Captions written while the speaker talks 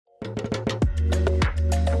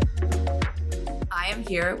am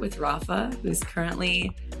here with Rafa, who's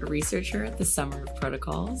currently a researcher at the Summer of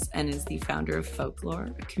Protocols and is the founder of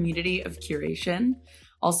Folklore, a community of curation,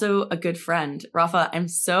 also a good friend. Rafa, I'm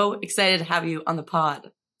so excited to have you on the pod.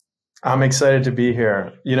 I'm excited to be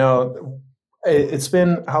here. It's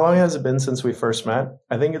been, how long has it been since we first met?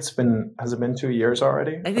 Has it been 2 years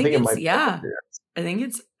already? I think I think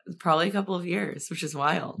it's probably a couple of years, which is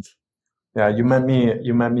wild. Yeah, you met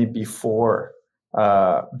me before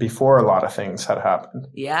a lot of things had happened.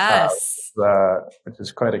 Yes. Which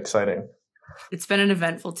is quite exciting. It's been an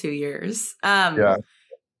eventful 2 years. Yeah.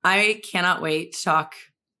 I cannot wait to talk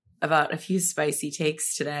about a few spicy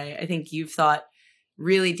takes today. I think you've thought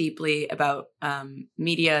really deeply about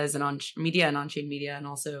media and on-chain media, and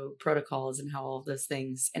also protocols and how all of those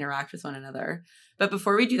things interact with one another. But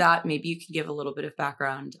before we do that, maybe you can give a little bit of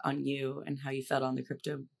background on you and how you fell on the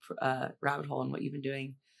crypto rabbit hole and what you've been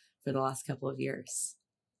doing for the last couple of years.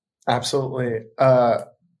 Absolutely.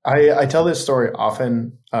 I tell this story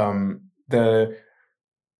often.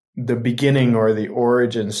 The beginning or the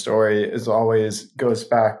origin story goes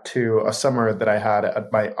back to a summer that I had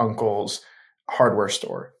at my uncle's hardware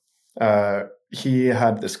store. He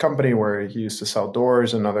had this company where he used to sell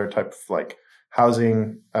doors and other type of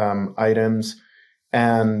housing items.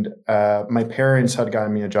 And my parents had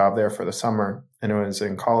gotten me a job there for the summer, and it was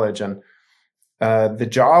in college. And the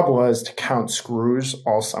job was to count screws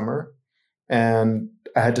all summer. And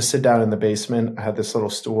I had to sit down in the basement. I had this little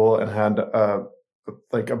stool and had a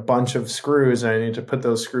bunch of screws, and I needed to put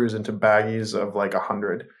those screws into baggies of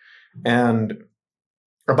 100. And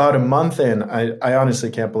about a month in, I honestly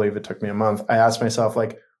can't believe it took me a month. I asked myself,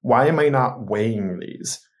 why am I not weighing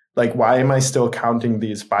these? Why am I still counting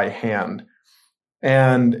these by hand?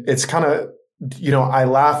 And it's kind of, I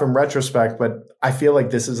laugh in retrospect, but I feel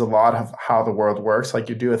like this is a lot of how the world works.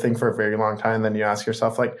 You do a thing for a very long time, then you ask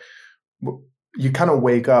yourself, you kind of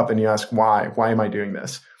wake up and you ask, why? Why am I doing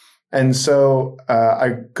this? And so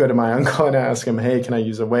I go to my uncle and I ask him, hey, can I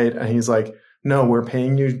use a weight? And he's like, no, we're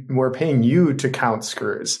paying you to count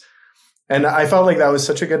screws. And I felt like that was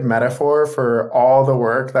such a good metaphor for all the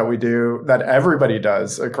work that we do, that everybody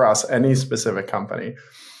does across any specific company.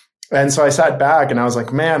 And so I sat back and I was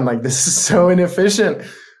like, man, this is so inefficient.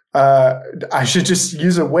 I should just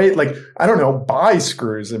use a weight. I don't know, buy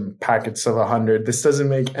screws in packets of 100. This doesn't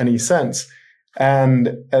make any sense.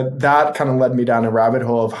 And that kind of led me down a rabbit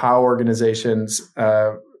hole of how organizations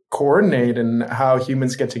coordinate and how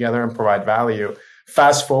humans get together and provide value.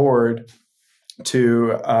 Fast forward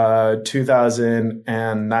to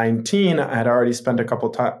 2019, I had already spent a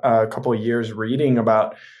couple of years reading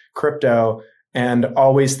about crypto and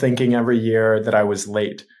always thinking every year that I was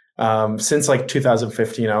late. Since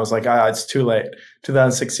 2015, I was like, it's too late.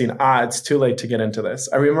 2016, it's too late to get into this.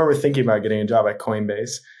 I remember thinking about getting a job at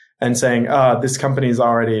Coinbase and saying, this company is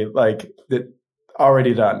already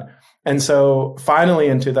done. And so finally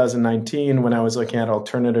in 2019, when I was looking at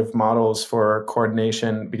alternative models for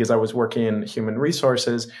coordination, because I was working in human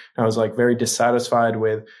resources, I was very dissatisfied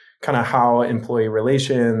with kind of how employee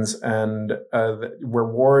relations and the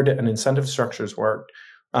reward and incentive structures worked.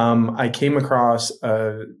 I came across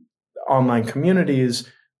online communities,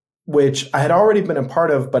 which I had already been a part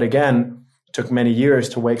of, but again, it took many years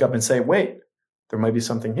to wake up and say, wait, there might be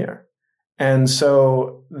something here. And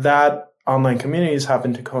so that online communities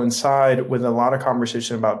happened to coincide with a lot of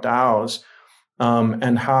conversation about DAOs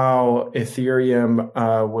and how Ethereum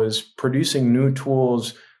was producing new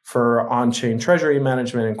tools for on-chain treasury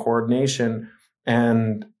management and coordination.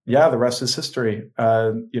 And yeah, the rest is history.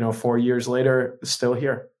 4 years later, still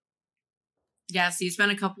here. Yeah, so you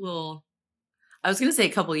spent I was going to say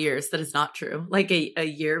a couple of years. That is not true. A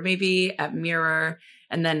year maybe at Mirror,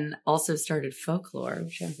 and then also started Folklore,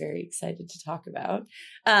 which I'm very excited to talk about.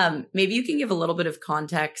 Maybe you can give a little bit of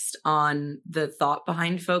context on the thought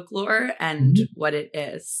behind Folklore and what it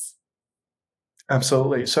is.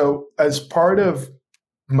 Absolutely. So as part of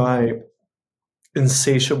my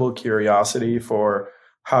insatiable curiosity for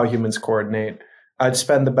how humans coordinate, I'd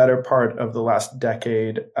spend the better part of the last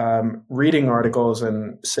decade reading articles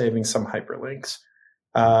and saving some hyperlinks.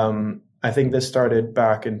 I think this started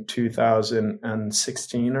back in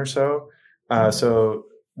 2016 or so. So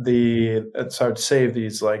I'd save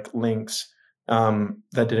these links that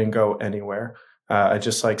didn't go anywhere. I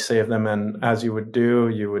just saved them, and as you would do,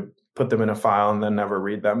 you would put them in a file and then never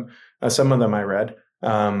read them. Some of them I read.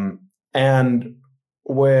 And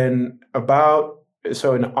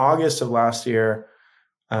so in August of last year,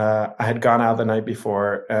 I had gone out the night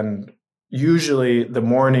before, and usually the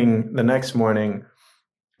next morning,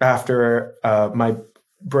 after my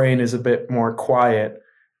brain is a bit more quiet,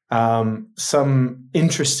 some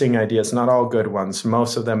interesting ideas, not all good ones,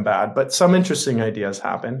 most of them bad, but some interesting ideas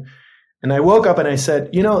happen. And I woke up and I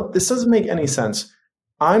said, this doesn't make any sense.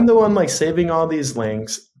 I'm the one like saving all these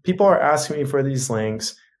links. People are asking me for these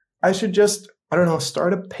links. I should just, I don't know,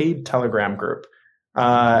 start a paid Telegram group.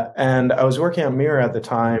 And I was working at Mirror at the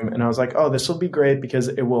time, and I was like, oh, this will be great because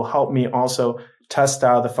it will help me also test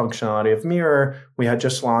out the functionality of Mirror. We had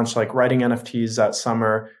just launched like writing NFTs that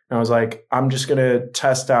summer. And I was like, I'm just going to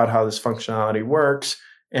test out how this functionality works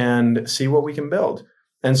and see what we can build.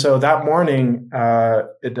 And so that morning,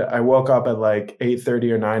 I woke up at like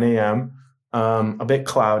 8:30 or 9 a.m., a bit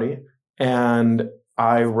cloudy, and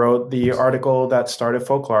I wrote the article that started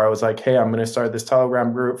Folklore. I was like, hey, I'm going to start this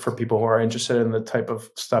Telegram group for people who are interested in the type of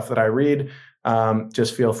stuff that I read.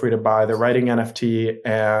 Just feel free to buy the writing NFT,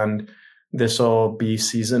 and this will be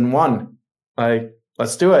season 1. Like,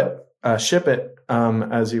 let's do it, ship it,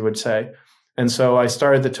 as you would say. And so I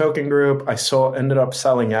started the token group. I ended up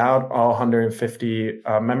selling out all 150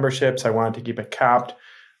 memberships. I wanted to keep it capped.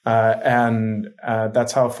 And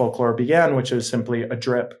that's how Folklore began, which is simply a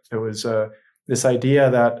drip. It was this idea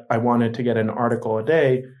that I wanted to get an article a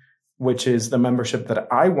day, which is the membership that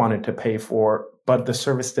I wanted to pay for, but the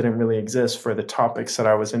service didn't really exist for the topics that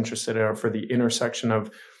I was interested in or for the intersection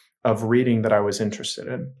of reading that I was interested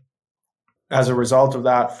in. As a result of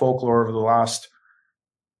that, Folklore over the last,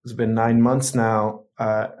 it's been 9 months now,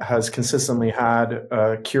 has consistently had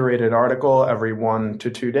a curated article every 1 to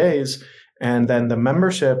 2 days. And then the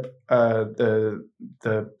membership,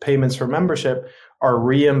 the payments for membership are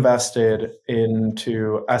reinvested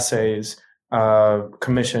into essays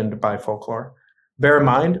commissioned by Folklore. Bear in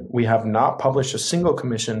mind, we have not published a single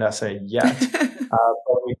commissioned essay yet,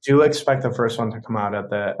 but we do expect the first one to come out at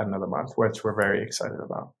the end of the month, which we're very excited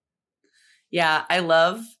about. Yeah, I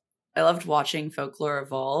loved watching Folklore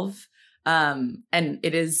evolve. And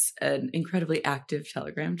it is an incredibly active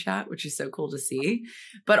Telegram chat, which is so cool to see.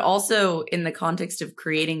 But also in the context of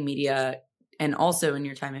creating media, and also in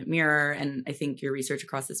your time at Mirror, and I think your research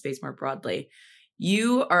across the space more broadly,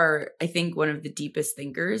 you are, I think, one of the deepest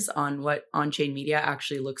thinkers on what on-chain media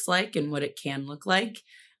actually looks like and what it can look like,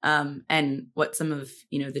 and what some of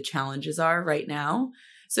the challenges are right now.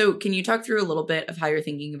 So can you talk through a little bit of how you're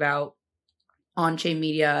thinking about on-chain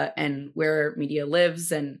media and where media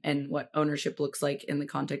lives and what ownership looks like in the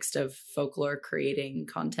context of Folklore creating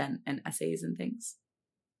content and essays and things?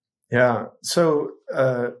 Yeah. So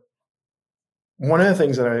one of the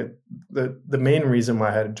things that the main reason why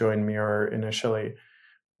I had joined Mirror initially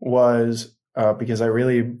was because I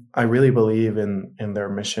really believe in their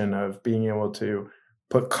mission of being able to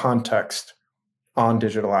put context on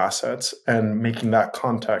digital assets and making that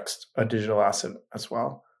context a digital asset as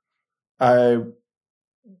well.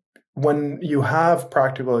 When you have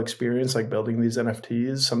practical experience like building these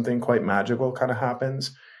NFTs, something quite magical kind of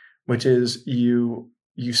happens, which is you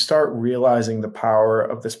start realizing the power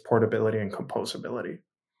of this portability and composability.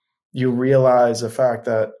 You realize the fact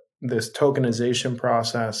that this tokenization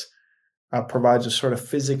process provides a sort of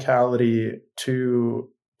physicality to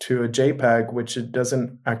a JPEG, which it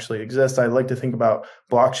doesn't actually exist. I like to think about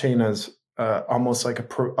blockchain as almost like a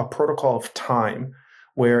protocol of time,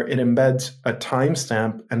 where it embeds a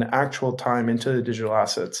timestamp, an actual time into the digital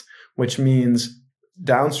assets, which means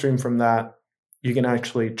downstream from that, you can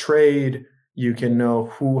actually trade, you can know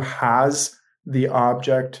who has the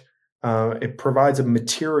object. It provides a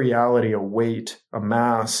materiality, a weight, a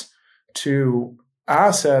mass to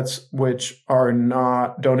assets which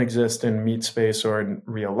don't exist in meat space or in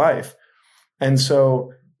real life. And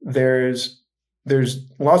so there's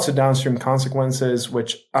lots of downstream consequences,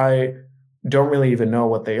 which I don't really even know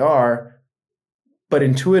what they are, but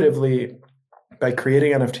intuitively, by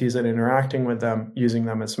creating NFTs and interacting with them, using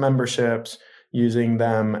them as memberships, using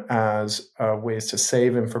them as ways to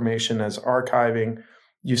save information, as archiving,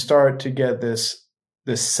 you start to get this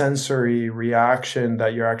sensory reaction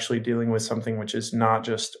that you're actually dealing with something which is not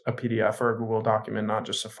just a PDF or a Google document, not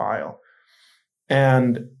just a file.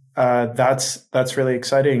 And that's really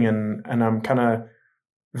exciting, and I'm kind of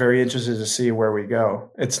very interested to see where we go.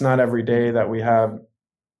 It's not every day that we have,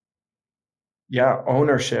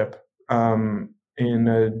 ownership in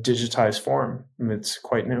a digitized form. It's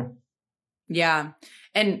quite new. Yeah.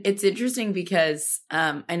 And it's interesting because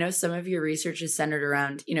I know some of your research is centered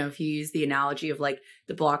around, if you use the analogy of like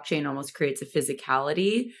the blockchain almost creates a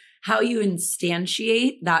physicality, how you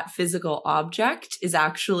instantiate that physical object is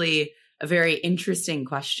actually a very interesting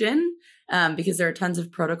question. Because there are tons of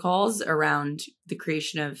protocols around the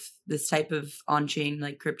creation of this type of on-chain,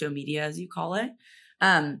 like crypto media, as you call it.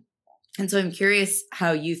 And so I'm curious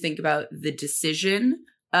how you think about the decision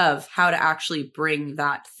of how to actually bring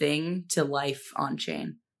that thing to life on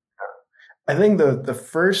chain? I think the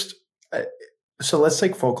first, so let's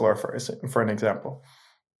take folklore for an example.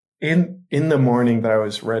 In the morning that I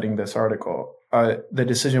was writing this article, the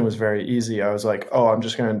decision was very easy. I was like, oh, I'm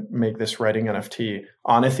just going to make this writing NFT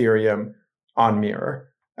on Ethereum on Mirror.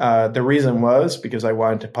 The reason was because I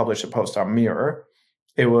wanted to publish a post on Mirror.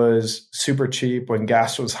 It was super cheap when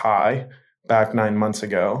gas was high back 9 months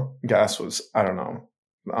ago. Gas was, I don't know,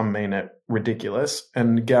 on mainnet ridiculous.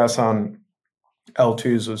 And gas on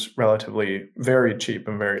L2s was relatively very cheap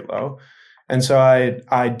and very low. And so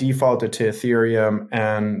I defaulted to Ethereum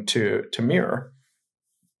and to Mirror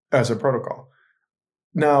as a protocol.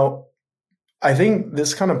 Now, I think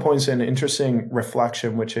this kind of points to an interesting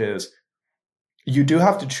reflection, which is you do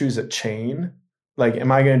have to choose a chain. Like,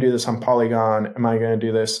 am I going to do this on Polygon? Am I going to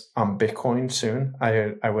do this on Bitcoin soon?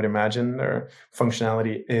 I would imagine their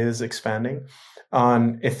functionality is expanding.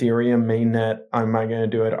 On Ethereum mainnet, am I going to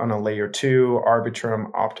do it on a layer 2,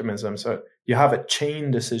 Arbitrum, Optimism? So you have a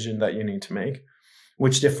chain decision that you need to make,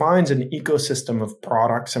 which defines an ecosystem of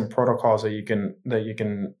products and protocols that you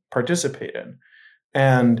can participate in.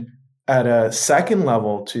 And at a second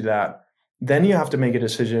level to that, then you have to make a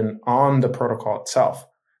decision on the protocol itself.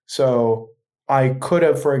 So I could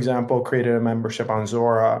have, for example, created a membership on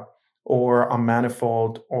Zora or on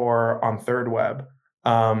Manifold or on ThirdWeb.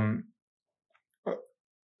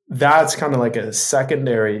 That's kind of like a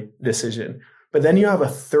secondary decision. But then you have a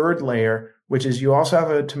third layer, which is you also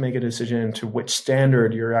have to make a decision to which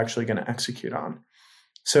standard you're actually going to execute on.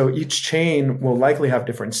 So each chain will likely have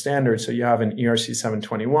different standards. So you have an ERC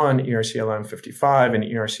 721, ERC 1155, and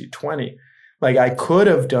ERC 20. Like, I could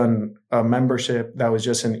have done a membership that was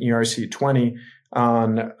just an ERC 20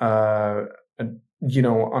 on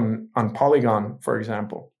Polygon, for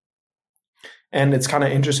example. And it's kind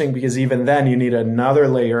of interesting because even then you need another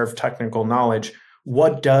layer of technical knowledge.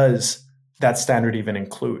 What does that standard even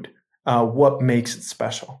include? What makes it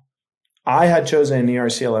special? I had chosen an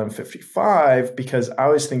ERC 1155 because I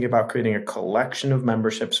was thinking about creating a collection of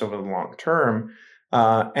memberships over the long term,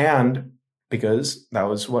 and because that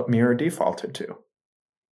was what Mirror defaulted to.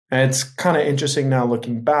 And it's kind of interesting now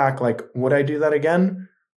looking back, like, would I do that again?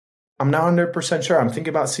 I'm not 100% sure. I'm thinking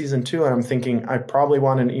about season 2 and I'm thinking I probably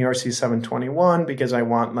want an ERC 721 because I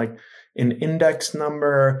want like an index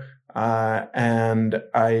number, and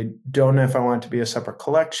I don't know if I want it to be a separate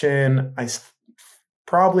collection.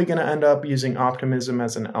 Probably going to end up using Optimism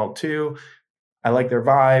as an L2. I like their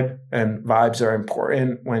vibe, and vibes are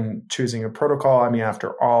important when choosing a protocol. I mean,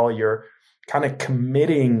 after all, you're kind of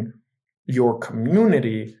committing your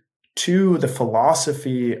community to the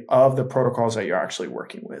philosophy of the protocols that you're actually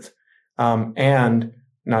working with. And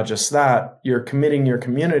not just that, you're committing your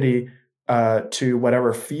community to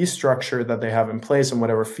whatever fee structure that they have in place and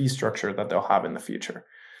whatever fee structure that they'll have in the future.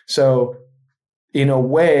 So in a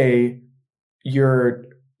way, your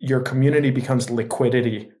community becomes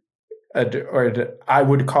liquidity, or I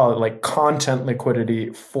would call it like content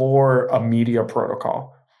liquidity for a media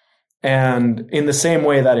protocol. And in the same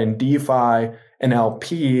way that in DeFi, an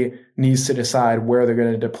LP needs to decide where they're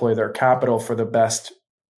going to deploy their capital for the best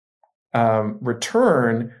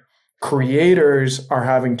return, creators are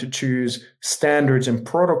having to choose standards and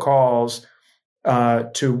protocols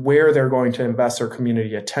to where they're going to invest their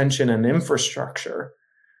community attention and infrastructure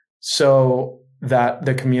so that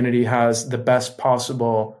the community has the best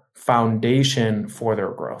possible foundation for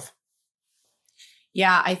their growth.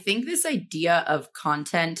 Yeah, I think this idea of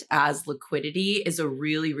content as liquidity is a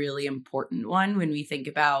really, really important one when we think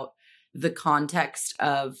about the context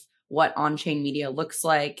of what on-chain media looks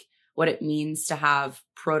like, what it means to have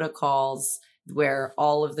protocols where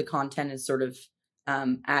all of the content is sort of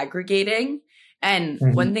aggregating. And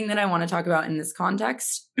one thing that I want to talk about in this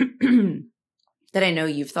context that I know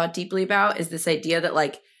you've thought deeply about is this idea that,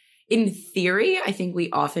 like, in theory, I think we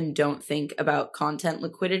often don't think about content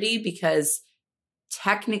liquidity because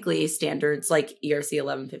technically standards like ERC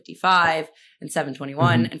 1155 and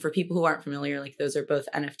 721, and for people who aren't familiar, like, those are both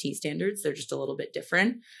NFT standards. They're just a little bit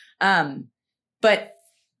different. But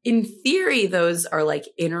in theory, those are like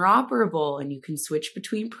interoperable and you can switch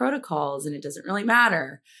between protocols and it doesn't really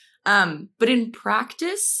matter. But in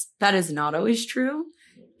practice, that is not always true.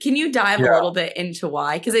 Can you dive a little bit into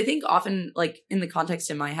why? Because I think often, like, in the context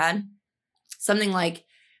in my head, something like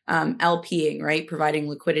LPing, right? Providing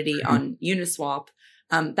liquidity on Uniswap.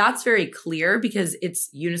 That's very clear because it's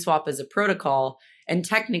Uniswap as a protocol. And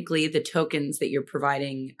technically the tokens that you're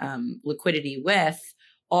providing liquidity with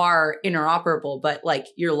are interoperable, but like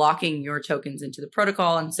you're locking your tokens into the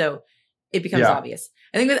protocol. And so it becomes obvious.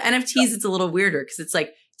 I think with NFTs, it's a little weirder because it's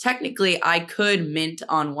like technically I could mint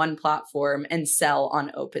on one platform and sell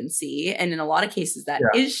on OpenSea. And in a lot of cases that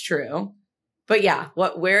is true. But yeah,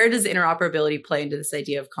 where does interoperability play into this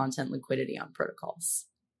idea of content liquidity on protocols?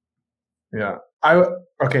 Yeah.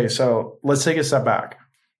 Okay, so let's take a step back.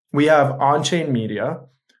 We have on-chain media,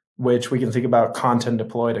 which we can think about content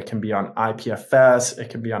deployed. It can be on IPFS, it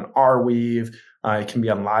can be on Arweave, it can be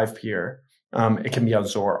on LivePeer, it can be on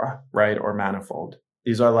Zora, right, or Manifold.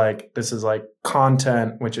 This is like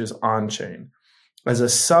content which is on-chain. As a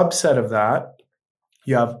subset of that,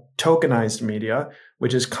 you have tokenized media,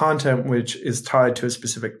 which is content which is tied to a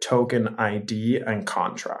specific token ID and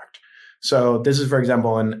contract. So this is, for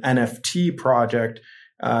example, an NFT project.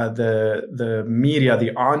 The media,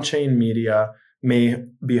 the on-chain media, may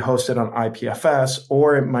be hosted on IPFS,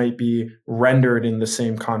 or it might be rendered in the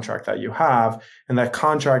same contract that you have. And that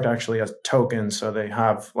contract actually has tokens, so they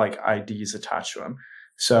have like IDs attached to them.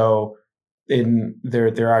 So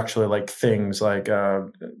they're actually like things like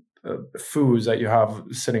foods that you have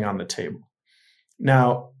sitting on the table.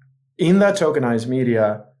 Now, in that tokenized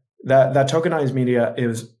media, that tokenized media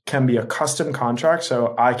can be a custom contract.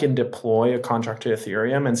 So I can deploy a contract to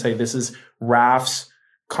Ethereum and say, this is Raf's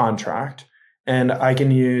contract. And I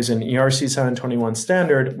can use an ERC 721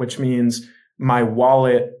 standard, which means my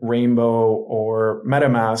wallet, Rainbow, or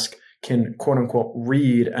MetaMask can, quote unquote,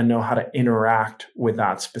 read and know how to interact with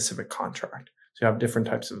that specific contract. So you have different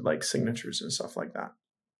types of like signatures and stuff like that.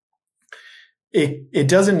 It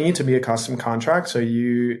doesn't need to be a custom contract.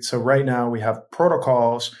 So right now we have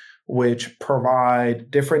protocols which provide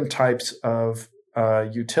different types of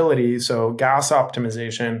utility. So gas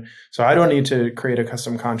optimization. So I don't need to create a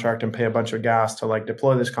custom contract and pay a bunch of gas to like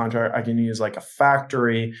deploy this contract. I can use like a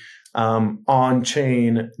factory on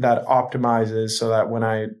chain that optimizes so that when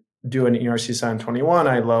I do an ERC 721,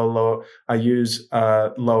 I use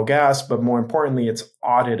low gas, but more importantly, it's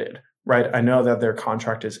audited, right? I know that their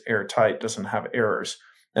contract is airtight, doesn't have errors,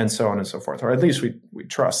 and so on and so forth. Or at least we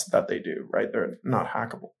trust that they do, right? They're not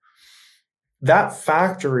hackable. That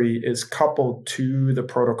factory is coupled to the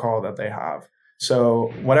protocol that they have.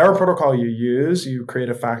 So whatever protocol you use, you create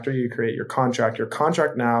a factory, you create your contract. Your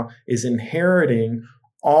contract now is inheriting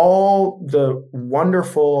all the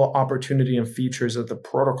wonderful opportunity and features that the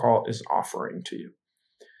protocol is offering to you.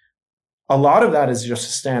 A lot of that is just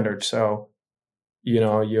a standard. So,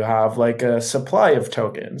 you have like a supply of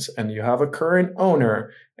tokens and you have a current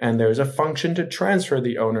owner and there's a function to transfer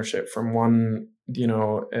the ownership from one,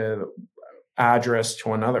 address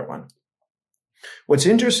to another one. What's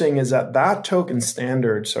interesting is that token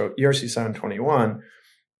standard, so ERC 721,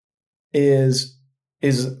 is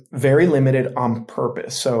very limited on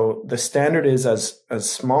purpose. So the standard is as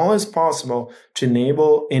small as possible to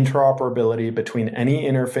enable interoperability between any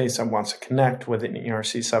interface that wants to connect with an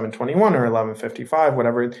ERC 721 or 1155,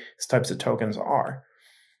 whatever these types of tokens are.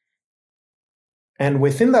 And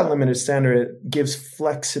within that limited standard, it gives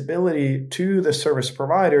flexibility to the service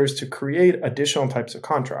providers to create additional types of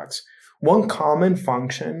contracts. One common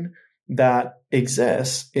function that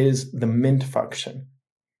exists is the mint function.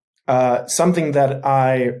 Something that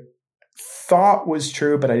I thought was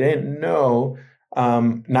true, but I didn't know,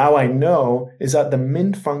 now I know, is that the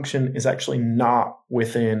mint function is actually not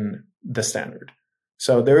within the standard.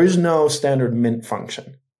 So there is no standard mint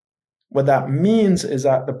function. What that means is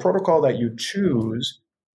that the protocol that you choose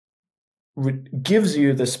gives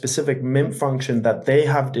you the specific mint function that they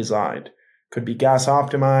have designed. Could be gas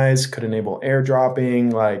optimized, could enable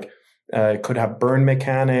airdropping, could have burn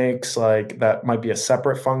mechanics, like that might be a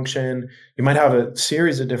separate function. You might have a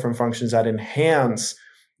series of different functions that enhance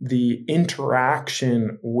the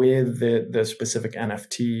interaction with the specific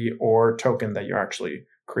NFT or token that you're actually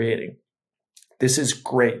creating. This is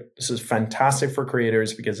great. This is fantastic for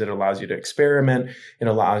creators because it allows you to experiment. It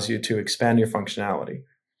allows you to expand your functionality.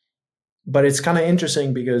 But it's kind of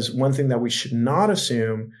interesting because one thing that we should not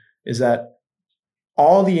assume is that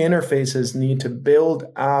all the interfaces need to build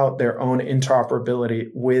out their own interoperability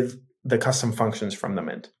with the custom functions from the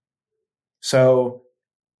mint. So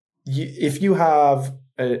if you have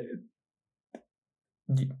an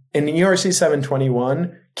ERC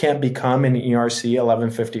 721 can't become an ERC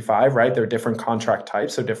 1155, right? They're different contract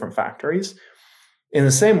types, they're different factories. In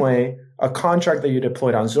the same way, a contract that you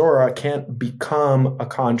deployed on Zora can't become a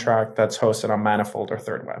contract that's hosted on Manifold or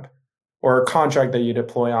Third Web. Or a contract that you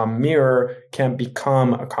deploy on Mirror can't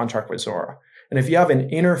become a contract with Zora. And if you have an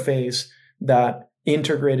interface that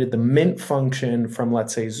integrated the mint function from,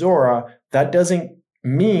 let's say, Zora, that doesn't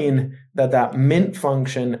mean that mint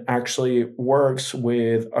function actually works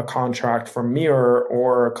with a contract from Mirror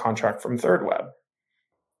or a contract from Third Web.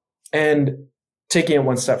 And taking it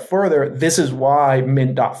one step further, this is why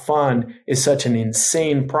Mint.Fun is such an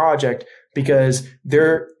insane project, because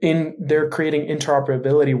they're creating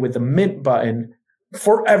interoperability with the Mint button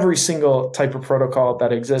for every single type of protocol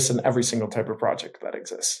that exists and every single type of project that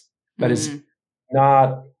exists. That is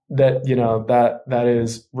not that, that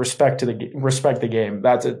is respect the game.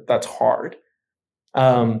 That's hard.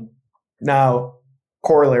 Now,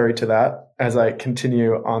 corollary to that, as I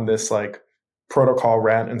continue on this like protocol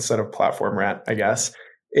rant instead of platform rant, I guess,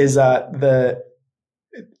 is that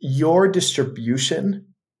your distribution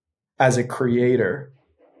as a creator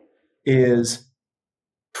is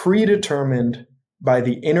predetermined by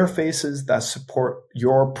the interfaces that support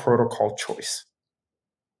your protocol choice.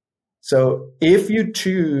 So if you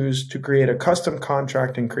choose to create a custom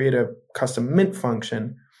contract and create a custom Mint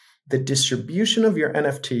function, the distribution of your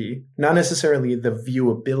NFT, not necessarily the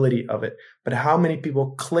viewability of it, but how many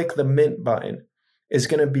people click the Mint button, is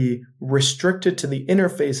going to be restricted to the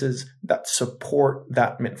interfaces that support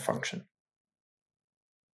that Mint function.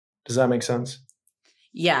 Does that make sense?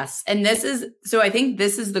 Yes. And I think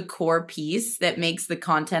this is the core piece that makes the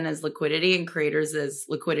content as liquidity and creators as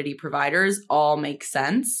liquidity providers all make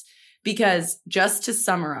sense. Because just to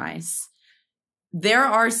summarize, there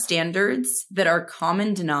are standards that are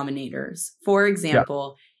common denominators. For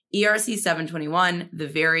example, ERC 721, the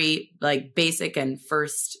very like basic and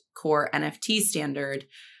first core NFT standard,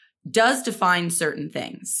 does define certain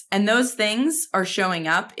things. And those things are showing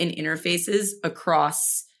up in interfaces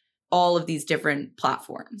across all of these different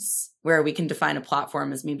platforms, where we can define a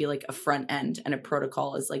platform as maybe like a front end and a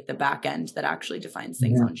protocol as like the back end that actually defines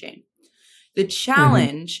things on chain. The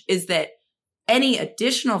challenge is that any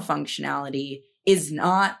additional functionality is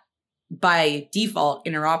not by default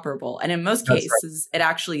interoperable. And in most cases, it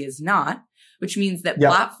actually is not, which means that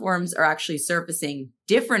platforms are actually surfacing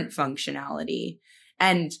different functionality.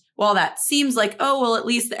 And while that seems like, oh, well, at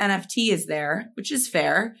least the NFT is there, which is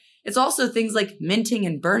fair, it's also things like minting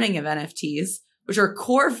and burning of NFTs, which are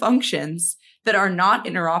core functions that are not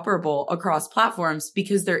interoperable across platforms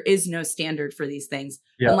because there is no standard for these things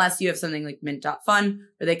unless you have something like Mint.Fun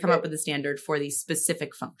where they come up with a standard for the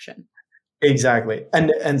specific function. Exactly.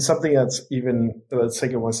 And something that's even, let's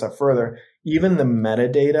take it one step further, even the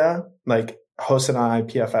metadata, like hosted on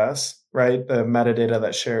IPFS, right? The metadata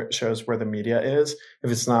that shows where the media is,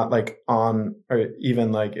 if it's not like on, or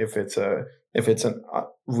even like if it's a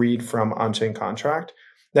read from on-chain contract,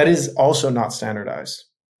 that is also not standardized.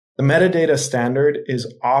 The metadata standard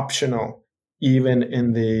is optional, even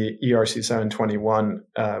in the ERC 721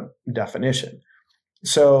 definition.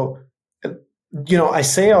 So, I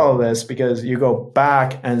say all of this because you go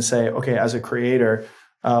back and say, okay, as a creator,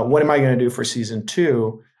 what am I going to do for season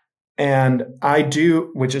 2? And I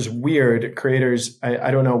do, which is weird. Creators,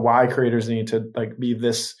 I don't know why creators need to like be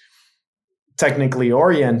this technically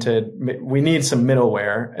oriented. We need some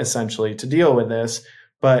middleware essentially to deal with this,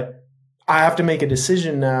 but I have to make a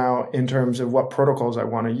decision now in terms of what protocols I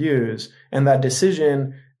want to use. And that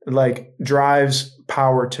decision like drives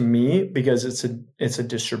power to me because it's a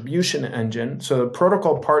distribution engine. So the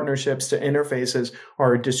protocol partnerships to interfaces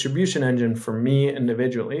are a distribution engine for me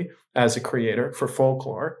individually as a creator for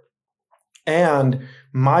Folklore. And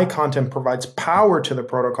my content provides power to the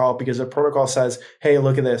protocol because the protocol says, hey,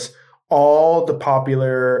 look at this. All the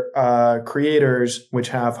popular creators, which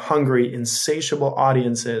have hungry, insatiable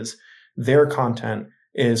audiences, their content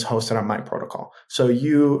is hosted on my protocol. So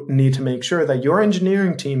you need to make sure that your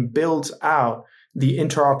engineering team builds out the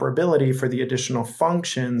interoperability for the additional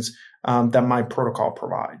functions that my protocol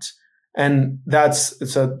provides. And there's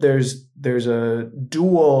a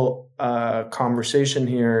dual conversation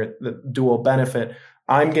here, the dual benefit.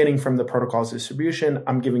 I'm getting from the protocol's distribution.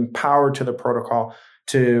 I'm giving power to the protocol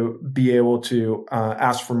to be able to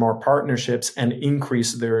ask for more partnerships and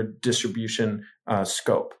increase their distribution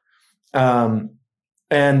scope.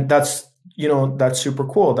 And that's super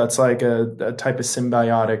cool. That's like a type of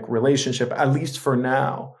symbiotic relationship, at least for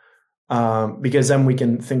now, because then we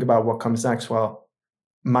can think about what comes next. Well,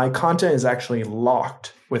 my content is actually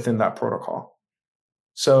locked within that protocol.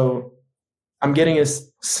 So I'm getting a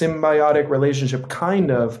symbiotic relationship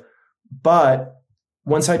kind of, but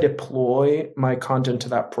once I deploy my content to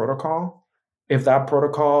that protocol, if that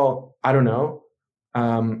protocol, I don't know,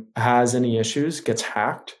 has any issues, gets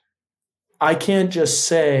hacked, I can't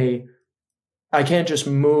just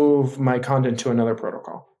move my content to another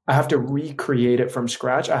protocol. I have to recreate it from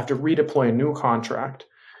scratch. I have to redeploy a new contract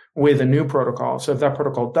with a new protocol. So if that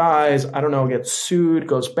protocol dies, I don't know, gets sued,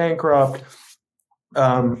 goes bankrupt,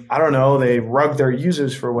 I don't know, they rug their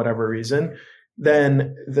users for whatever reason,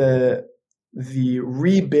 then the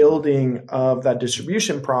rebuilding of that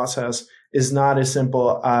distribution process is not as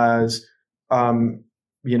simple as,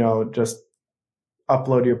 just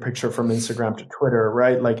upload your picture from Instagram to Twitter,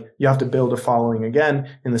 right? Like you have to build a following again.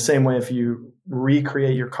 In the same way, if you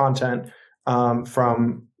recreate your content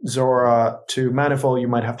from Zora to Manifold, you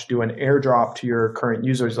might have to do an airdrop to your current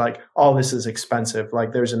users. Like all this is expensive.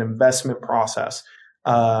 Like there's an investment process.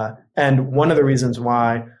 And one of the reasons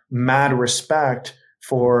why, mad respect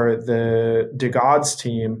for the DeGods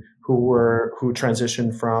team who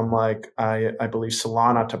transitioned from like I believe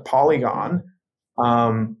Solana to Polygon.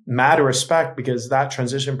 Mad respect, because that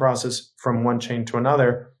transition process from one chain to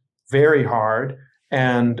another, very hard.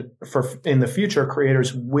 And in the future,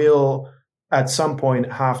 creators will at some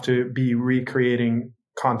point have to be recreating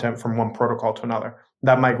content from one protocol to another.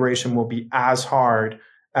 That migration will be as hard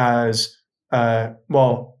as,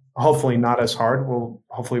 hopefully not as hard.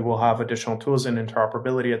 Hopefully we'll have additional tools and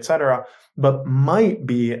interoperability, et cetera, but might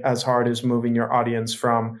be as hard as moving your audience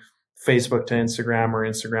from Facebook to Instagram or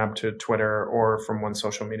Instagram to Twitter, or from one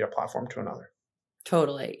social media platform to another.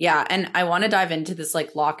 Totally. Yeah. And I want to dive into this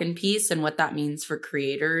like lock-in piece and what that means for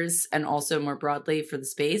creators and also more broadly for the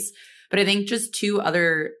space. But I think just two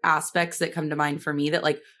other aspects that come to mind for me that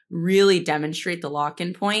like really demonstrate the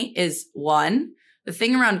lock-in point is, one, the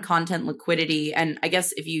thing around content liquidity. And I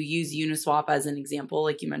guess if you use Uniswap as an example,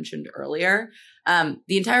 like you mentioned earlier,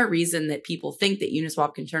 the entire reason that people think that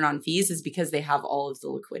Uniswap can turn on fees is because they have all of the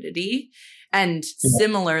liquidity. And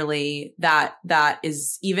similarly, that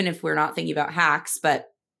is, even if we're not thinking about hacks, but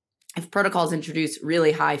if protocols introduce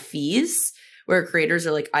really high fees where creators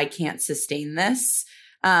are like, I can't sustain this,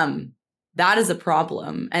 that is a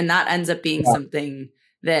problem. And that ends up being something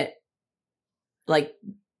that like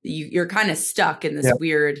you're kind of stuck in this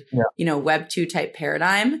weird, Web 2 type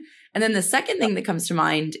paradigm. And then the second thing that comes to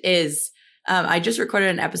mind is, I just recorded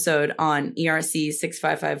an episode on ERC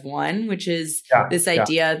 6551, which is this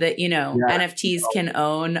idea that, NFTs can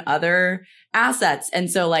own other assets. And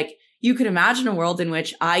so like you could imagine a world in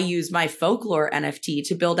which I use my folklore NFT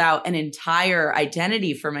to build out an entire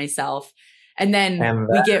identity for myself. And then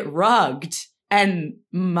we get rugged and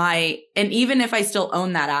even if I still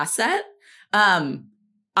own that asset,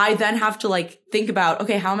 I then have to like think about,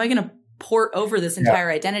 okay, how am I going to port over this entire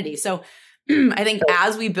identity? So I think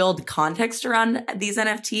as we build context around these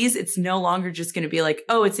NFTs, it's no longer just going to be like,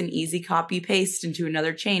 oh, it's an easy copy paste into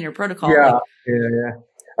another chain or protocol. Yeah.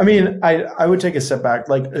 I mean, I would take a step back.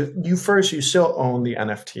 Like you still own the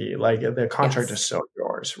NFT. Like the contract is still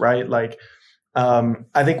yours, right? Like,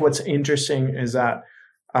 I think what's interesting is that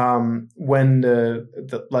when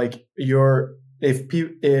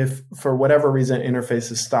if for whatever reason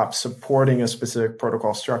interfaces stop supporting a specific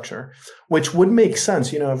protocol structure, which would make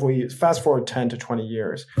sense, if we fast forward 10 to 20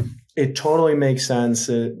 years, it totally makes sense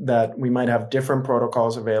that we might have different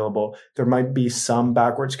protocols available. There might be some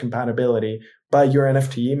backwards compatibility, but your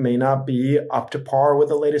NFT may not be up to par with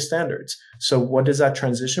the latest standards. So what does that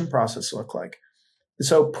transition process look like?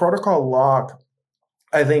 So protocol lock,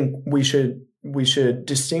 I think we should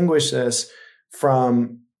distinguish this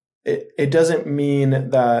from. It doesn't mean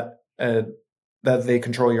that that they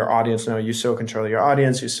control your audience. No, you still control your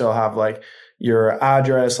audience. You still have like your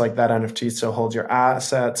address, like that NFT still holds your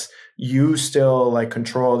assets. You still like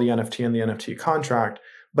control the NFT and the NFT contract.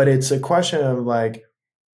 But it's a question of like,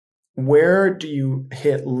 where do you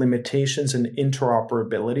hit limitations in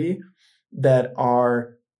interoperability that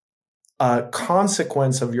are a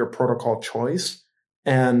consequence of your protocol choice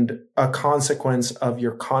and a consequence of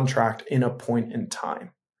your contract in a point in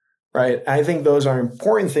time? Right. I think those are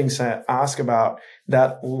important things to ask about.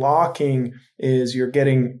 That locking is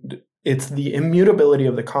it's the immutability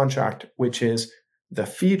of the contract, which is the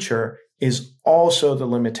feature, is also the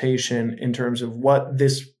limitation in terms of what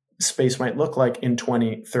this space might look like in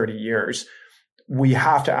 20, 30 years. We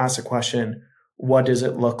have to ask the question, what does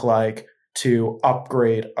it look like to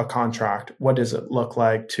upgrade a contract? What does it look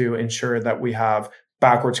like to ensure that we have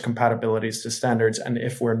backwards compatibilities to standards? And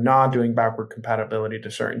if we're not doing backward compatibility to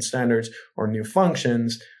certain standards or new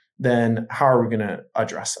functions, then how are we going to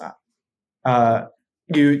address that?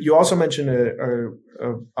 You also mentioned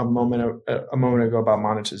a moment ago about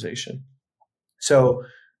monetization. So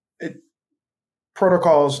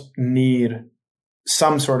protocols need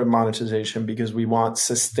some sort of monetization because we want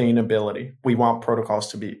sustainability. We want protocols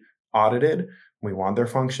to be audited. We want their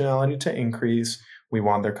functionality to increase. We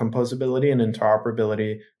want their composability and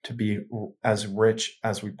interoperability to be as rich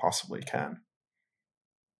as we possibly can.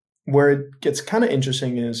 Where it gets kind of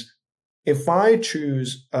interesting is if I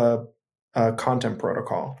choose a content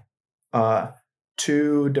protocol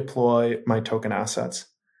to deploy my token assets,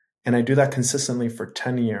 and I do that consistently for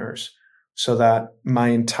 10 years, so that my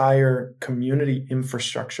entire community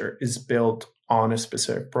infrastructure is built on a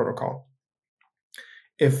specific protocol.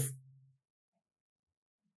 If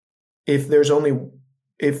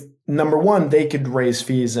number one, they could raise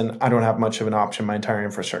fees and I don't have much of an option. My entire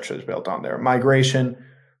infrastructure is built on there. Migration,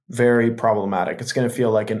 very problematic. It's going to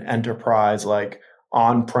feel like an enterprise, like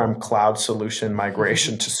on-prem cloud solution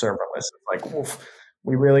migration to serverless. It's like, oof,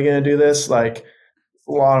 we really going to do this? Like,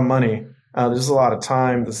 a lot of money. There's a lot of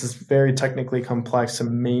time. This is very technically complex to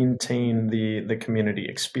maintain the community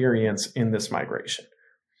experience in this migration.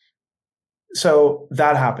 So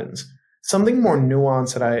that happens. Something more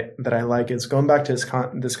nuanced that I like is going back to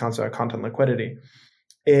this concept of content liquidity.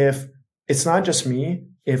 If it's not just me,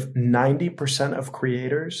 if 90% of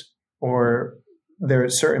creators or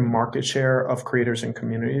there's certain market share of creators and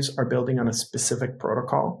communities are building on a specific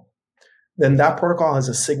protocol, then that protocol has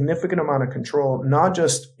a significant amount of control, not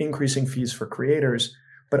just increasing fees for creators,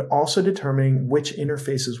 but also determining which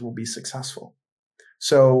interfaces will be successful.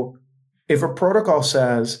 So if a protocol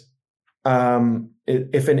says,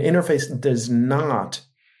 if an interface does not,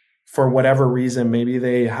 for whatever reason, maybe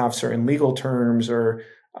they have certain legal terms or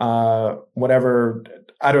whatever,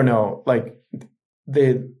 I don't know, like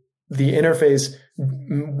the interface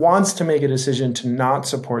wants to make a decision to not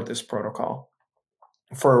support this protocol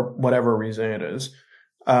for whatever reason it is,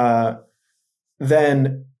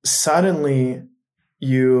 then suddenly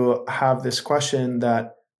you have this question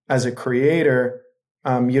that as a creator,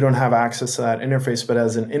 you don't have access to that interface, but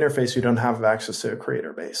as an interface, you don't have access to a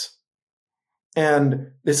creator base.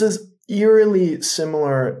 And this is eerily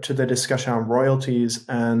similar to the discussion on royalties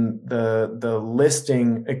and the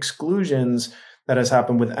listing exclusions that has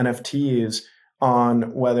happened with NFTs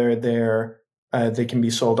on whether they can be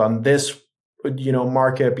sold on this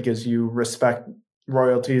market because you respect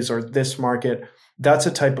royalties, or this market. That's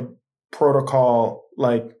a type of protocol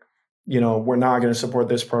like, we're not going to support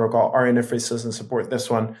this protocol. Our interface doesn't support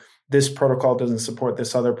this one. This protocol doesn't support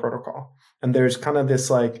this other protocol. And there's kind of this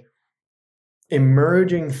like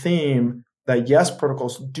emerging theme that yes,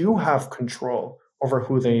 protocols do have control over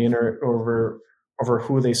who they over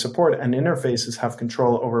who they support, and interfaces have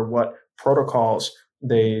control over what protocols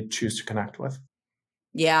they choose to connect with.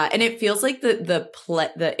 Yeah, and it feels like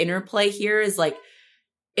the interplay here is like,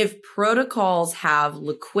 if protocols have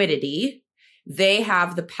liquidity, they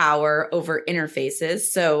have the power over interfaces.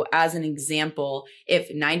 So as an example,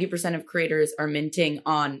 if 90% of creators are minting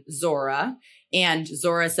on Zora and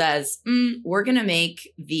Zora says, we're going to make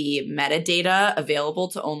the metadata available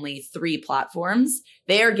to only 3 platforms,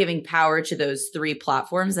 they are giving power to those 3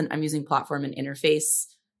 platforms. And I'm using platform and interface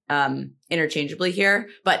interchangeably here,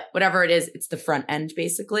 but whatever it is, it's the front end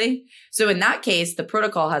basically. So in that case, the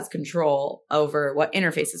protocol has control over what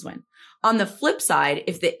interfaces win. On the flip side,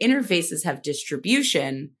 if the interfaces have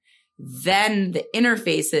distribution, then the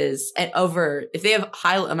interfaces if they have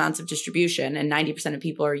high amounts of distribution and 90% of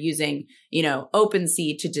people are using,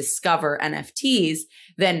 OpenSea to discover NFTs,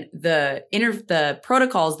 then the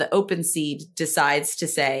protocols that OpenSea decides to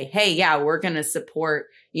say, hey, yeah, we're going to support,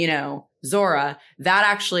 Zora, that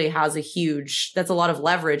actually has that's a lot of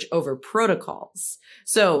leverage over protocols.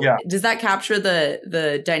 So yeah. Does that capture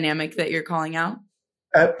the dynamic that you're calling out?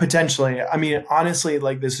 Potentially. I mean, honestly,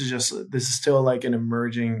 like this is still like an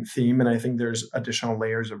emerging theme. And I think there's additional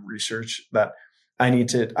layers of research that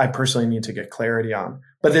I personally need to get clarity on.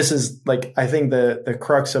 But this is like, I think the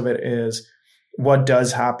crux of it is what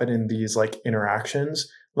does happen in these like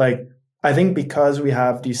interactions. Like, I think because we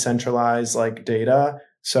have decentralized like data,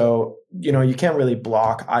 so, you can't really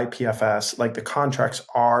block IPFS, like the contracts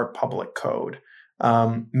are public code.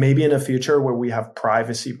 Maybe in the future where we have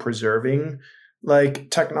privacy preserving like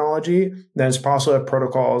technology, then it's possible that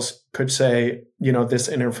protocols could say, this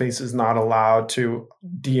interface is not allowed to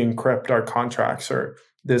de-encrypt our contracts, or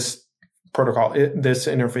this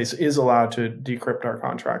interface is allowed to decrypt our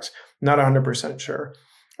contracts. Not 100% sure.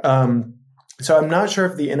 So I'm not sure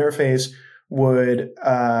if the interface would,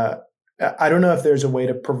 I don't know if there's a way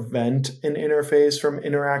to prevent an interface from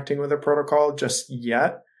interacting with a protocol just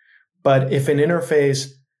yet. But if an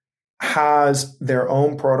interface has their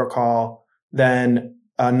own protocol, then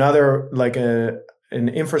another, like an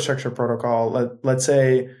infrastructure protocol, let's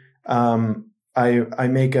say I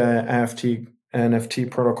make an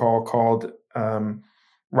NFT protocol called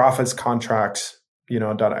Rafa's contracts,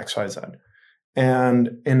 .xyz. And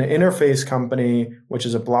an interface company, which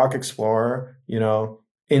is a block explorer,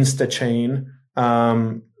 InstaChain,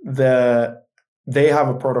 they have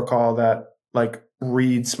a protocol that like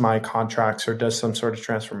reads my contracts or does some sort of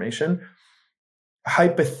transformation.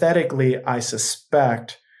 Hypothetically, I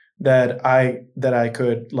suspect that I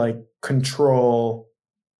could like control,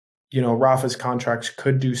 Rafa's contracts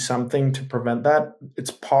could do something to prevent that.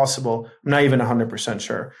 It's possible. I'm not even 100%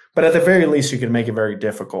 sure. But at the very least, you can make it very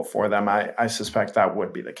difficult for them. I suspect that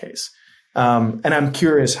would be the case. And I'm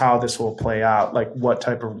curious how this will play out, like what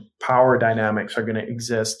type of power dynamics are going to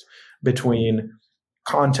exist between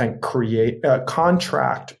contract creators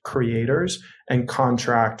and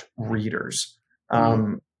contract readers.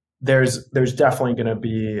 There's definitely going to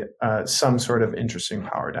be some sort of interesting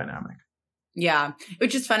power dynamic. Yeah,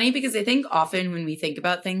 which is funny because I think often when we think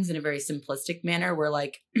about things in a very simplistic manner, we're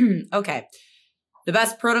like, okay, the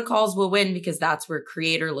best protocols will win because that's where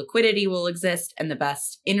creator liquidity will exist, and the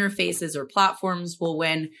best interfaces or platforms will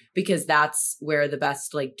win because that's where the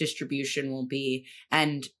best like distribution will be.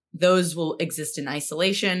 And those will exist in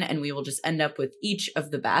isolation, and we will just end up with each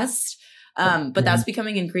of the best. But that's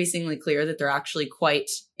becoming increasingly clear that they're actually quite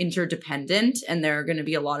interdependent, and there are going to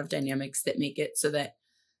be a lot of dynamics that make it so that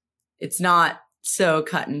it's not so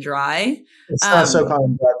cut and dry. It's not so cut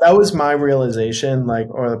and dry. That was my realization, like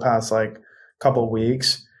over the past like couple of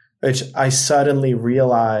weeks, which I suddenly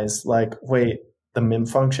realized, like, wait, the MIM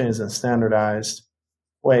function isn't standardized.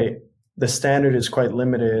 Wait, the standard is quite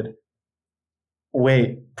limited.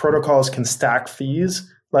 Wait, protocols can stack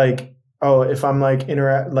fees. Like, oh, if I'm like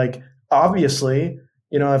obviously,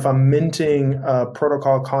 if I'm minting a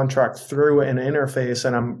protocol contract through an interface,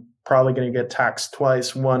 and I'm probably going to get taxed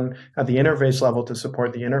twice, one at the interface level to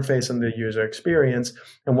support the interface and the user experience,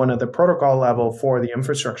 and one at the protocol level for the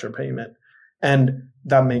infrastructure payment. And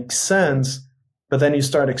that makes sense. But then you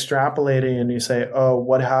start extrapolating and you say, oh,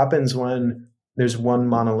 what happens when there's one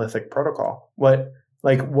monolithic protocol? What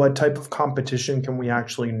type of competition can we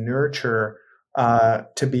actually nurture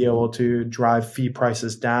to be able to drive fee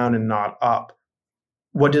prices down and not up?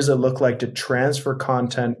 What does it look like to transfer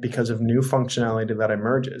content because of new functionality that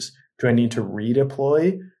emerges? Do I need to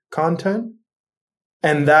redeploy content?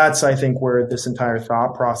 And that's, I think, where this entire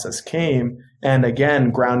thought process came. And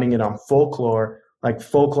again, grounding it on Folklore, like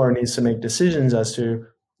Folklore needs to make decisions as to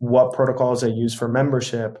what protocols they use for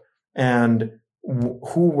membership and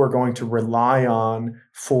who we're going to rely on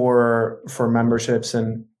for memberships.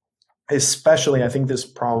 And especially, I think this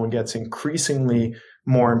problem gets increasingly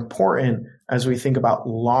more important as we think about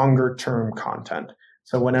longer term content.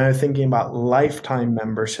 So when I'm thinking about lifetime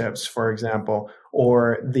memberships, for example,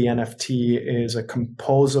 or the NFT is a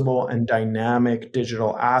composable and dynamic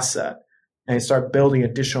digital asset, and I start building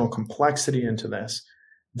additional complexity into this,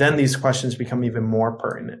 then these questions become even more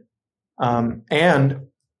pertinent. And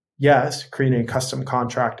yes, creating a custom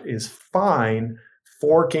contract is fine.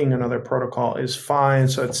 Forking another protocol is fine.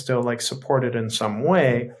 So it's still like supported in some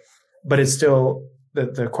way, but it's still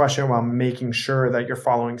the question about making sure that you're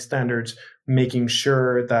following standards, making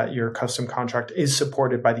sure that your custom contract is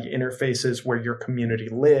supported by the interfaces where your community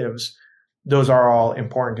lives. Those are all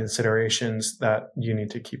important considerations that you need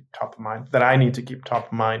to keep top of mind, that I need to keep top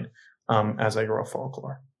of mind as I grow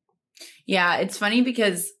Folklore. Yeah, it's funny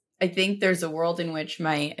because I think there's a world in which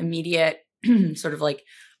my immediate sort of like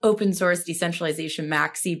open source decentralization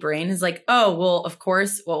maxi brain is like, oh, well, of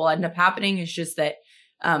course, what will end up happening is just that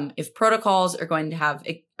if protocols are going to have,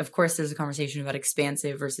 of course, there's a conversation about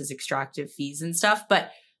expansive versus extractive fees and stuff.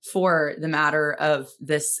 But for the matter of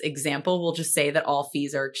this example, we'll just say that all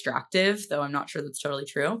fees are extractive, though I'm not sure that's totally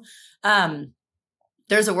true.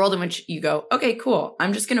 There's a world in which you go, okay, cool.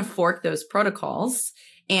 I'm just going to fork those protocols.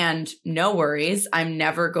 And no worries, I'm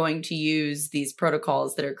never going to use these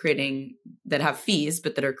protocols that have fees,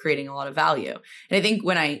 but that are creating a lot of value. And I think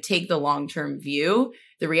when I take the long-term view,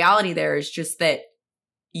 the reality there is just that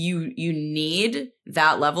you need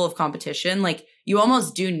that level of competition. Like you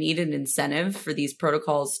almost do need an incentive for these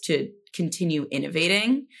protocols to continue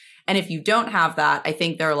innovating. And if you don't have that, I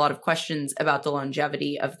think there are a lot of questions about the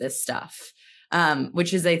longevity of this stuff,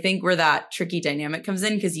 which is, I think, where that tricky dynamic comes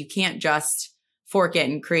in, because you can't just fork it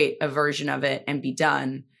and create a version of it and be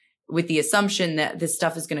done with the assumption that this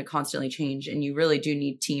stuff is going to constantly change. And you really do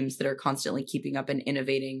need teams that are constantly keeping up and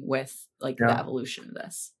innovating with the evolution of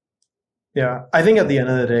this. Yeah. I think at the end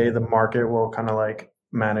of the day, the market will kind of like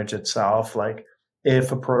manage itself. Like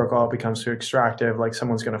if a protocol becomes too extractive, like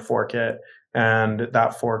someone's going to fork it, and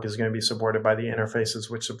that fork is going to be supported by the interfaces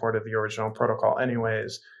which supported the original protocol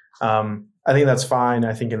anyways. I think that's fine.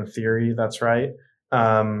 I think in theory, that's right.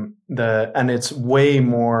 And it's way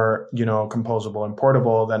more, composable and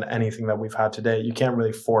portable than anything that we've had today. You can't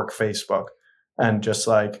really fork Facebook and just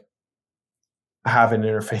like have an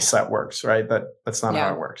interface that works, right? That's not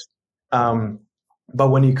how it works. But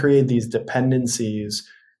when you create these dependencies,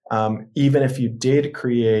 even if you did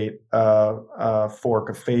create a fork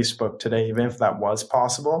of Facebook today, even if that was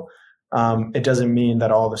possible, It doesn't mean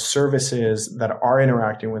that all the services that are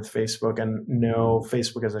interacting with Facebook and know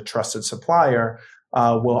Facebook as a trusted supplier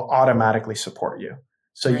will automatically support you.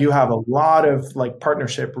 So Right. you have a lot of like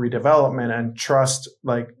partnership redevelopment and trust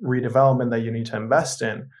like redevelopment that you need to invest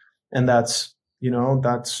in. And that's,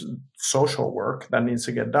 that's social work that needs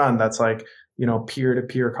to get done. That's like,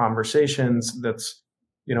 peer-to-peer conversations. That's,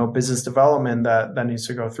 business development that needs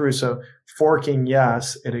to go through. So forking,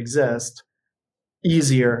 yes, it exists.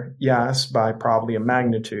 Easier, yes, by probably a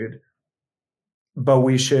magnitude. But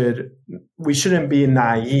we shouldn't be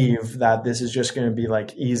naive that this is just going to be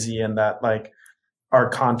like easy and that like our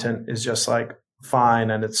content is just like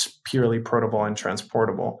fine and it's purely protable and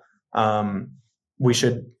transportable. We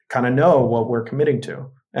should kind of know what we're committing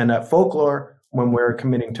to. And at Folklore, when we're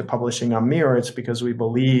committing to publishing on Mirror, it's because we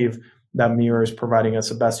believe that Mirror is providing us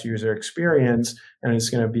the best user experience and it's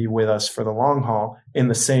going to be with us for the long haul, in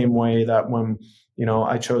the same way that when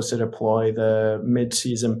I chose to deploy the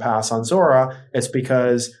mid-season pass on Zora, it's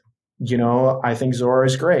because I think Zora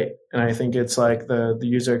is great. And I think it's like the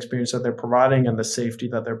user experience that they're providing and the safety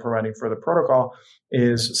that they're providing for the protocol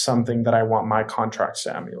is something that I want my contracts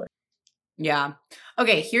to emulate. Yeah.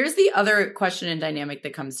 Okay, here's the other question and dynamic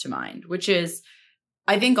that comes to mind, which is,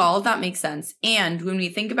 I think all of that makes sense. And when we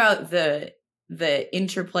think about the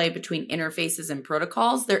interplay between interfaces and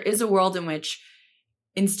protocols, there is a world in which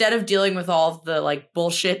instead of dealing with all of the like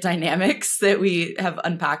bullshit dynamics that we have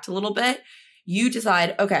unpacked a little bit, you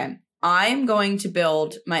decide, okay, I'm going to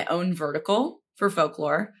build my own vertical for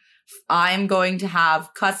Folklore. I'm going to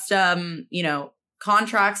have custom,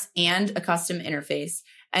 contracts and a custom interface.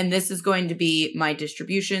 And this is going to be my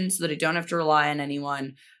distribution so that I don't have to rely on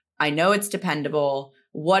anyone. I know it's dependable.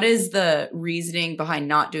 What is the reasoning behind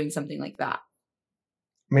not doing something like that?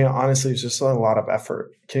 I mean, honestly, it's just a lot of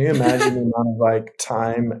effort. Can you imagine the amount of like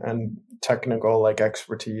time and technical like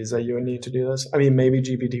expertise that you would need to do this? I mean, maybe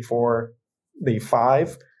GPT-4, the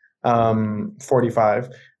 45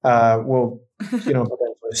 will, potentially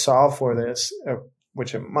solve for this,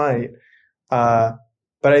 which it might.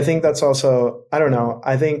 But I think that's also, I don't know.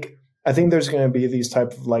 I think there's going to be these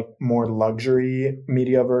type of like more luxury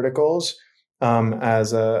media verticals,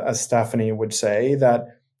 as Stephanie would say, that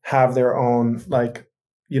have their own like,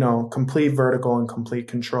 complete vertical and complete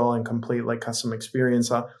control and complete like custom experience.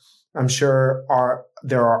 I'm sure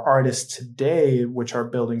there are artists today which are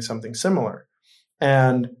building something similar,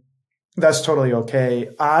 and that's totally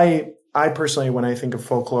okay. I personally, when I think of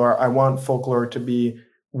Folklore, I want Folklore to be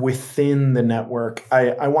within the network.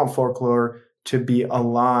 I want Folklore to be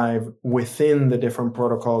alive within the different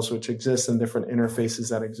protocols which exist and different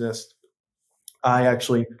interfaces that exist. I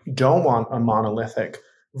actually don't want a monolithic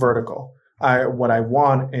vertical. What I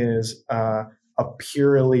want is a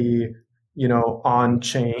purely,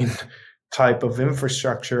 on-chain type of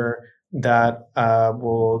infrastructure that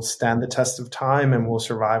will stand the test of time and will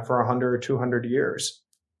survive for 100 or 200 years.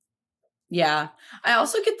 Yeah. I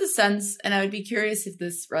also get the sense, and I would be curious if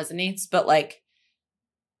this resonates, but like,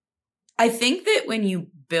 I think that when you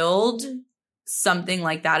build something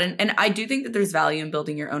like that, and I do think that there's value in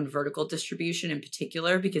building your own vertical distribution in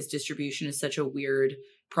particular, because distribution is such a weird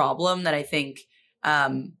problem that I think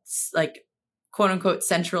like quote unquote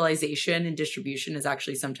centralization and distribution is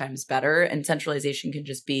actually sometimes better. And centralization can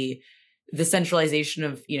just be the centralization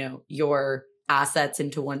of, your assets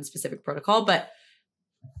into one specific protocol. But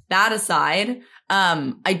that aside,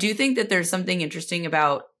 I do think that there's something interesting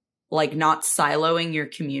about like not siloing your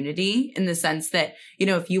community, in the sense that,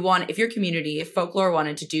 if Folklore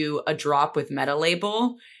wanted to do a drop with Meta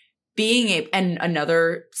Label, and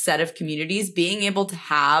another set of communities, being able to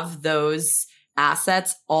have those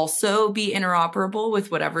assets also be interoperable with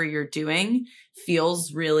whatever you're doing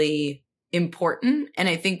feels really important. And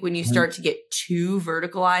I think when you start to get too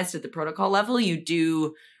verticalized at the protocol level, you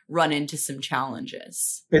do run into some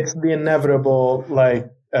challenges. It's the inevitable like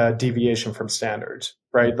deviation from standards,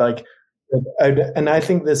 right? Like, and I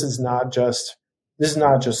think this is not just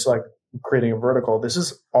like creating a vertical. This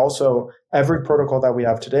is also every protocol that we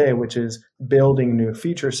have today, which is building new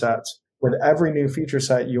feature sets. With every new feature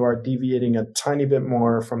set, you are deviating a tiny bit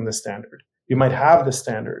more from the standard. You might have the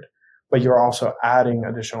standard, but you're also adding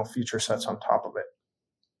additional feature sets on top of it.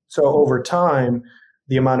 So over time,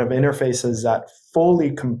 the amount of interfaces that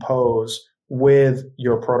fully compose with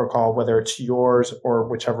your protocol, whether it's yours or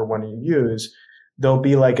whichever one you use, there'll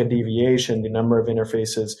be like a deviation. The number of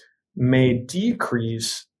interfaces may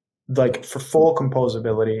decrease, like for full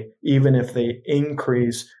composability, even if they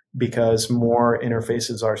increase because more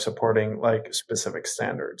interfaces are supporting like specific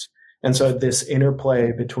standards. And so this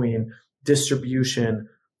interplay between distribution,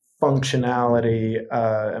 functionality,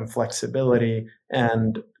 and flexibility,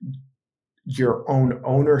 and your own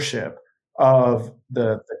ownership of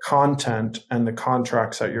the content and the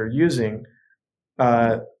contracts that you're using,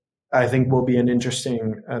 I think will be an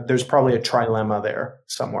interesting, there's probably a trilemma there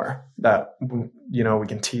somewhere that, we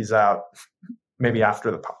can tease out maybe after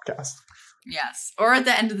the podcast. Yes. Or at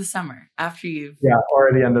the end of the summer after you've. Yeah. Or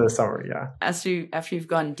at the end of the summer. Yeah. After you've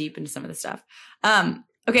gone deep into some of the stuff.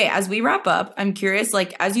 Okay. As we wrap up, I'm curious,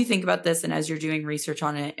 like, as you think about this and as you're doing research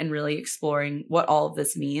on it and really exploring what all of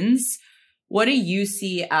this means, what do you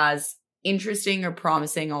see as interesting or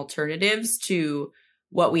promising alternatives to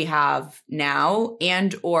what we have now,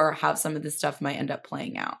 and or how some of this stuff might end up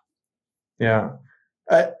playing out? Yeah.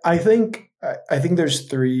 I think there's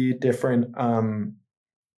three different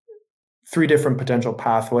potential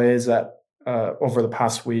pathways that over the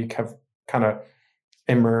past week have kind of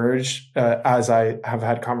emerged as I have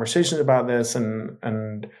had conversations about this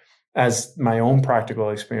and as my own practical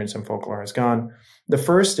experience in folklore has gone. The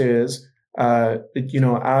first is, during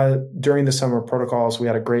the summer protocols, we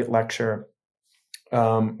had a great lecture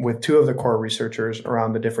with two of the core researchers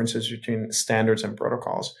around the differences between standards and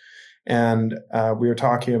protocols. And we were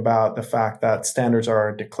talking about the fact that standards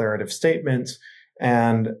are declarative statements.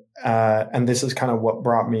 And this is kind of what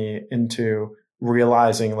brought me into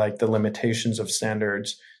realizing like the limitations of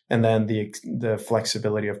standards and then the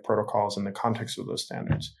flexibility of protocols in the context of those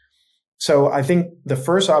standards. So I think the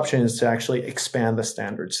first option is to actually expand the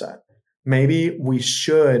standard set. Maybe we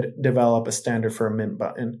should develop a standard for a mint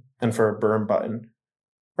button and for a burn button,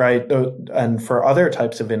 right? And for other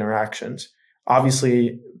types of interactions.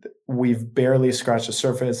 Obviously, we've barely scratched the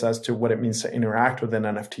surface as to what it means to interact with an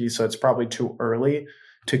NFT. So it's probably too early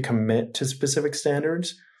to commit to specific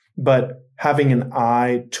standards. But having an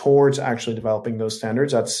eye towards actually developing those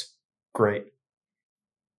standards, that's great.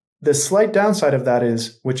 The slight downside of that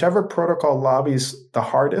is whichever protocol lobbies the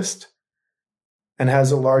hardest and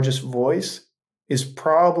has the largest voice is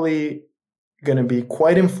probably going to be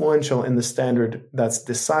quite influential in the standard that's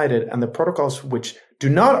decided. And the protocols which do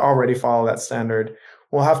not already follow that standard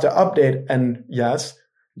will have to update. And yes,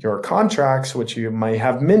 your contracts, which you might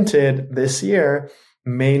have minted this year,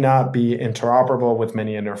 may not be interoperable with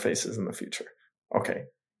many interfaces in the future. Okay,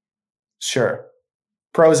 sure.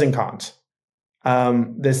 Pros and cons.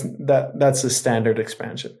 That's the standard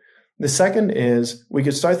expansion. The second is we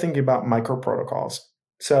could start thinking about micro protocols.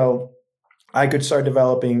 So I could start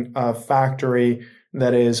developing a factory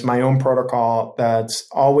that is my own protocol that's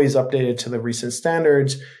always updated to the recent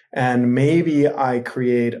standards. And maybe I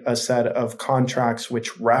create a set of contracts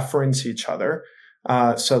which reference each other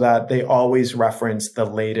so that they always reference the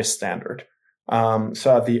latest standard.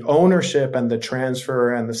 So the ownership and the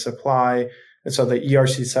transfer and the supply. And so the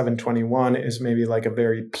ERC 721 is maybe like a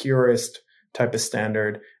very purist type of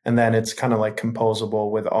standard. And then it's kind of like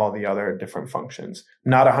composable with all the other different functions.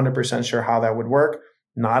 Not 100% sure how that would work.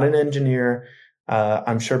 Not an engineer.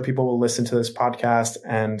 I'm sure people will listen to this podcast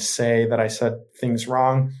and say that I said things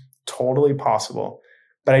wrong. Totally possible.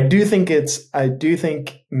 But I do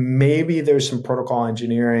think maybe there's some protocol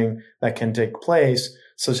engineering that can take place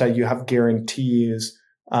such that you have guarantees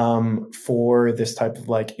for this type of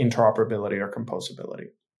like interoperability or composability.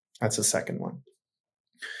 That's the second one.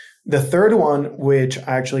 The third one, which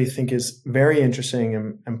I actually think is very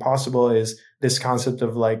interesting and possible, is this concept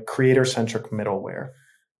of like creator-centric middleware.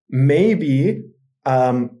 Maybe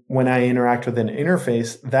when I interact with an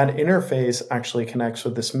interface, that interface actually connects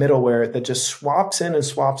with this middleware that just swaps in and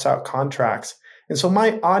swaps out contracts. And so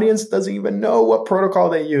my audience doesn't even know what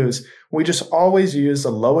protocol they use. We just always use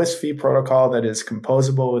the lowest fee protocol that is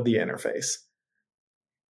composable with the interface.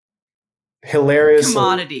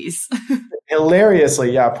 Commodities.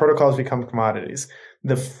 Hilariously, yeah, protocols become commodities.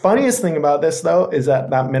 The funniest thing about this, though, is that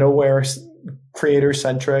middleware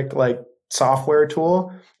creator-centric like software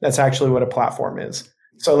tool, that's actually what a platform is.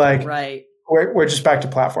 So like, right. We're just back to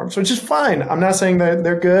platforms, which is fine. I'm not saying that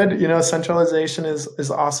they're good. Centralization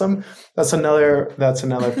is awesome. That's another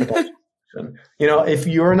potential. If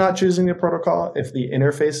you're not choosing the protocol, if the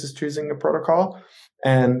interface is choosing the protocol,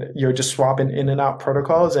 and you're just swapping in and out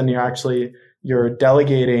protocols, and you're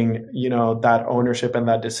delegating, that ownership and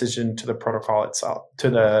that decision to the protocol itself, to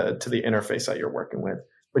the interface that you're working with,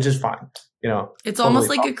 which is fine. It's totally almost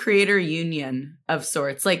like a creator union of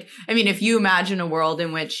sorts. Like, I mean, if you imagine a world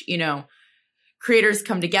in which, creators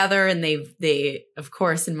come together and they, of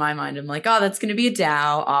course, in my mind, I'm like, oh, that's going to be a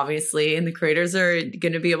DAO, obviously. And the creators are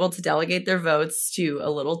going to be able to delegate their votes to a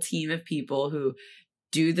little team of people who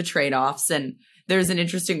do the trade-offs. And there's an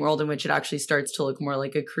interesting world in which it actually starts to look more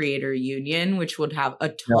like a creator union, which would have a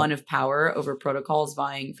ton of power over protocols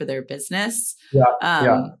vying for their business.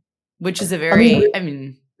 Which is a very,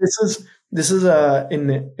 This is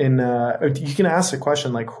you can ask the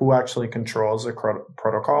question like who actually controls the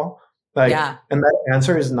protocol, like, Yeah. and that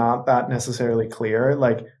answer is not that necessarily clear.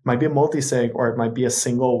 Like, it might be a multi-sig or it might be a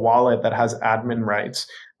single wallet that has admin rights.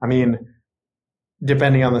 I mean,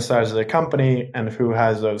 depending on the size of the company and who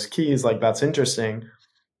has those keys, like that's interesting.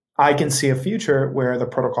 I can see a future where the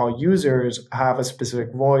protocol users have a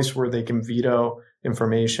specific voice where they can veto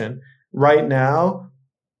information. Right now,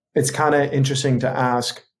 it's kind of interesting to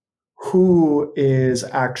ask who is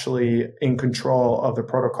actually in control of the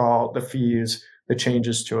protocol, the fees, the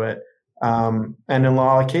changes to it. And in a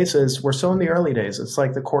lot of cases, we're still in the early days. It's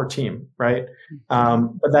like the core team, right?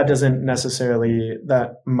 But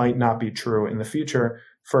that might not be true in the future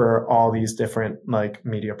for all these different like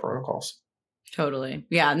media protocols. Totally.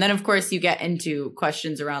 Yeah. And then, of course, you get into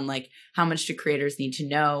questions around like how much do creators need to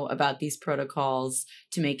know about these protocols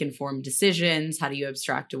to make informed decisions? How do you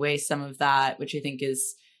abstract away some of that, which I think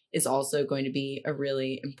is also going to be a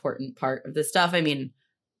really important part of this stuff. I mean,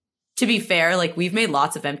 to be fair, like we've made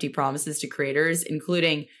lots of empty promises to creators,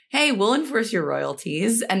 including, hey, we'll enforce your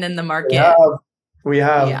royalties. And then the market. We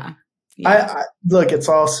have. Yeah. I look, it's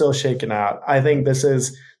all still shaken out. I think this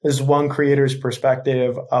is one creator's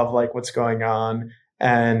perspective of like what's going on.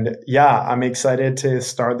 And yeah, I'm excited to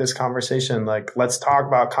start this conversation. Like, let's talk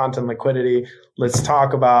about content liquidity. Let's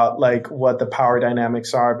talk about like what the power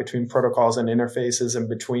dynamics are between protocols and interfaces and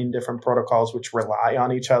between different protocols which rely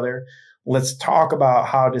on each other. Let's talk about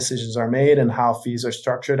how decisions are made and how fees are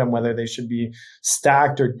structured and whether they should be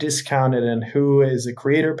stacked or discounted and who is the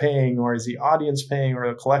creator paying or is the audience paying or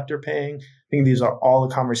the collector paying. I think these are all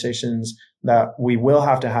the conversations that we will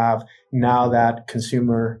have to have now that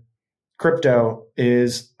consumer crypto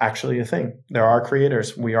is actually a thing. There are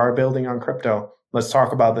creators. We are building on crypto. Let's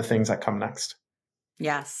talk about the things that come next.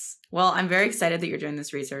 Yes. Well, I'm very excited that you're doing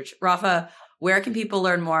this research. Rafa, where can people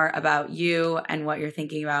learn more about you and what you're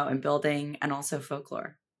thinking about and building, and also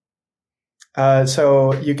Folklore?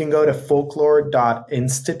 So you can go to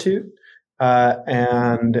folklore.institute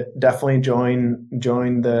and definitely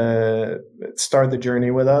start the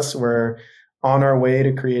journey with us. We're on our way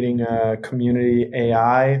to creating a community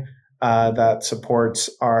AI that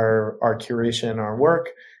supports our curation, our work.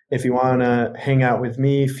 If you want to hang out with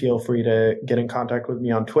me, feel free to get in contact with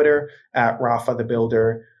me on Twitter at Rafa the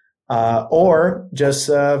Builder. Or just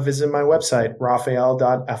visit my website,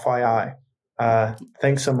 raphael.fyi.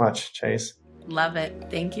 Thanks so much, Chase. Love it.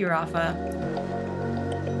 Thank you, Rafa.